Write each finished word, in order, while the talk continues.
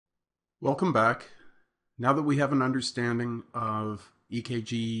Welcome back. Now that we have an understanding of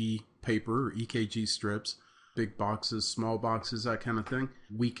EKG paper, or EKG strips, big boxes, small boxes, that kind of thing,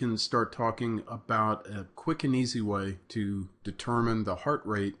 we can start talking about a quick and easy way to determine the heart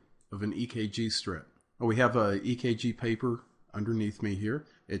rate of an EKG strip. We have a EKG paper underneath me here.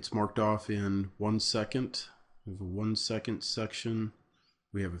 It's marked off in 1 second. We have a 1 second section.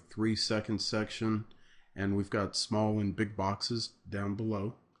 We have a 3 second section. And we've got small and big boxes down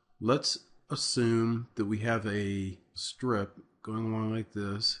below. Let's assume that we have a strip going along like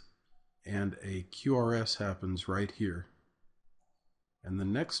this and a QRS happens right here. And the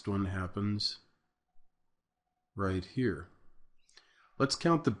next one happens right here. Let's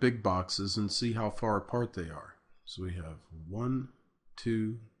count the big boxes and see how far apart they are. So we have 1,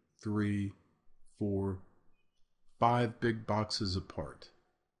 2, 3, 4, 5 big boxes apart.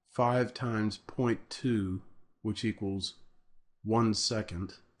 5 times 0.2, which equals 1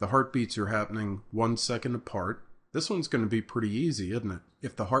 second. The heartbeats are happening 1 second apart. This one's going to be pretty easy, isn't it?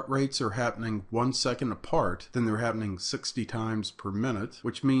 If the heart rates are happening 1 second apart, then they're happening 60 times per minute,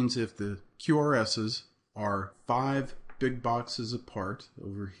 which means if the QRSs are 5 big boxes apart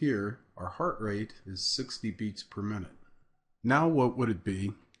over here, our heart rate is 60 beats per minute. Now what would it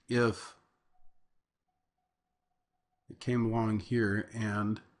be if it came along here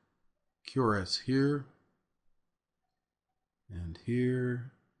and QRS here and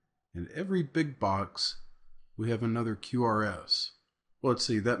here, and every big box we have another QRS. Well, let's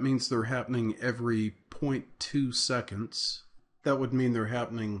see, that means they're happening every 0.2 seconds. That would mean they're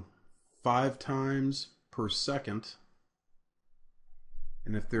happening 5 times per second.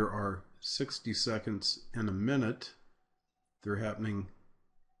 And if there are 60 seconds in a minute, they're happening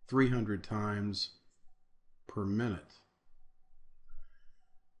 300 times per minute.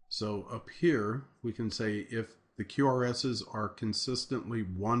 So up here, we can say if the QRSs are consistently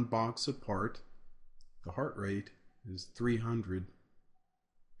 1 box apart, the heart rate is 300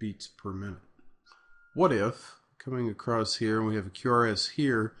 beats per minute. What if, coming across here, and we have a QRS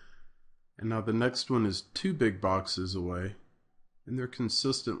here, and now the next one is 2 big boxes away, and they're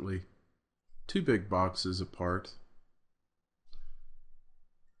consistently 2 big boxes apart.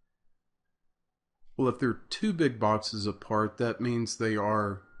 Well, if they're 2 big boxes apart, that means they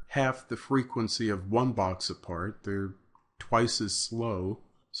are half the frequency of 1 box apart. They're twice as slow.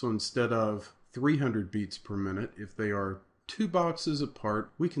 So instead of 300 beats per minute, if they are 2 boxes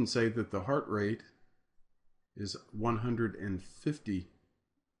apart, we can say that the heart rate is 150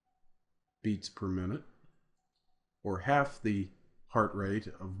 beats per minute, or half the heart rate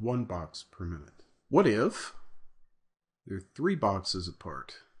of 1 box per minute. What if they're 3 boxes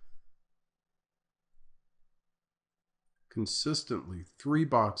apart? Consistently 3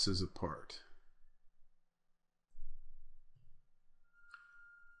 boxes apart.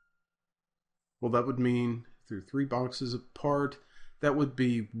 Well, that would mean if they're 3 boxes apart, that would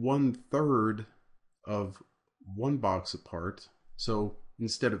be 1/3 of 1 box apart. So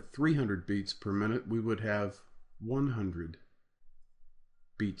instead of 300 beats per minute, we would have 100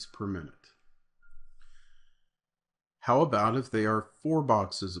 beats per minute. How about if they are 4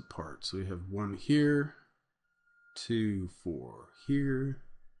 boxes apart? So we have 1 here, 2, 4 here,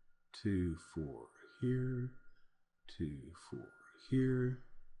 2, 4 here, 2, 4 here.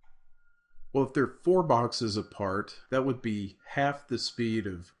 Well, if they're 4 boxes apart, that would be half the speed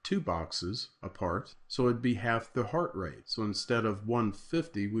of 2 boxes apart, so it'd be half the heart rate. So instead of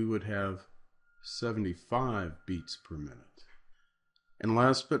 150, we would have 75 beats per minute. And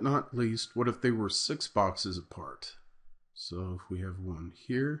last but not least, what if they were 6 boxes apart? So if we have 1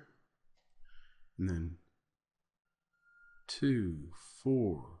 here, and then 2,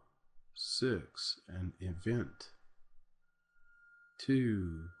 4, 6, an event.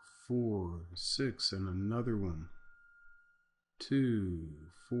 2, 4, 6, and another one.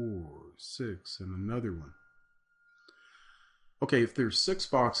 2, 4, 6, and another one. Okay, if there's 6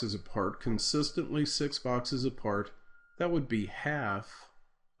 boxes apart, consistently 6 boxes apart, that would be half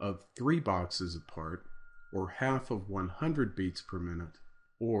of 3 boxes apart, or half of 100 beats per minute,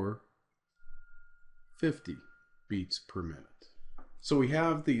 or 50 beats per minute. So we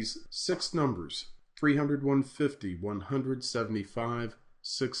have these 6 numbers: 300, 150, 175,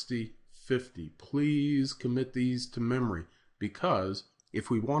 60, 50. Please commit these to memory, because if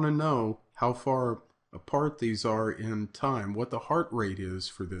we want to know how far apart these are in time, what the heart rate is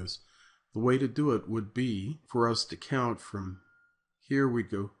for this, the way to do it would be for us to count from here. We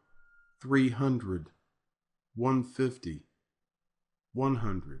go 300, 150,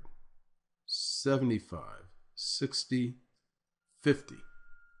 100, 75, 60, 50.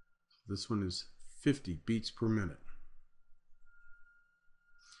 This one is 50 beats per minute.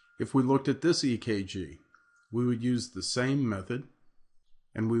 If we looked at this EKG, we would use the same method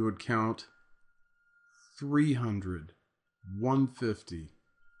and we would count 300, 150,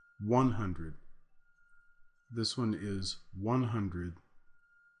 100. This one is 100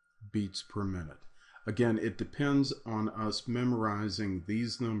 beats per minute. Again, it depends on us memorizing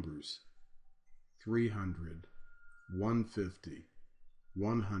these numbers: 300, 150,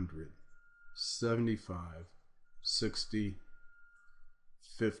 100, 75, 60,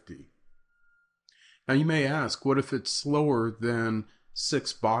 50. Now you may ask, what if it's slower than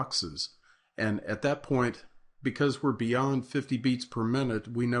 6 boxes? And at that point, because we're beyond 50 beats per minute,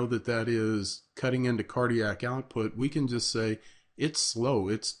 we know that that is cutting into cardiac output. We can just say, it's slow,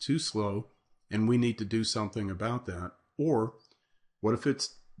 it's too slow, and we need to do something about that. Or what if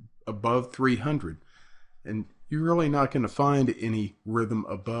it's above 300? And you're really not going to find any rhythm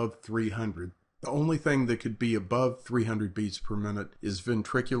above 300. The only thing that could be above 300 beats per minute is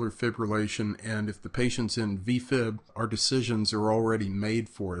ventricular fibrillation, and if the patient's in VFib, our decisions are already made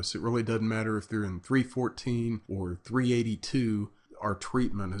for us. It really doesn't matter if they're in 314 or 382, our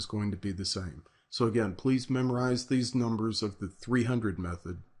treatment is going to be the same. So again, please memorize these numbers of the 300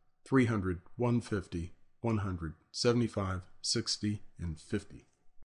 method: 300, 150, 100, 75, 60, and 50.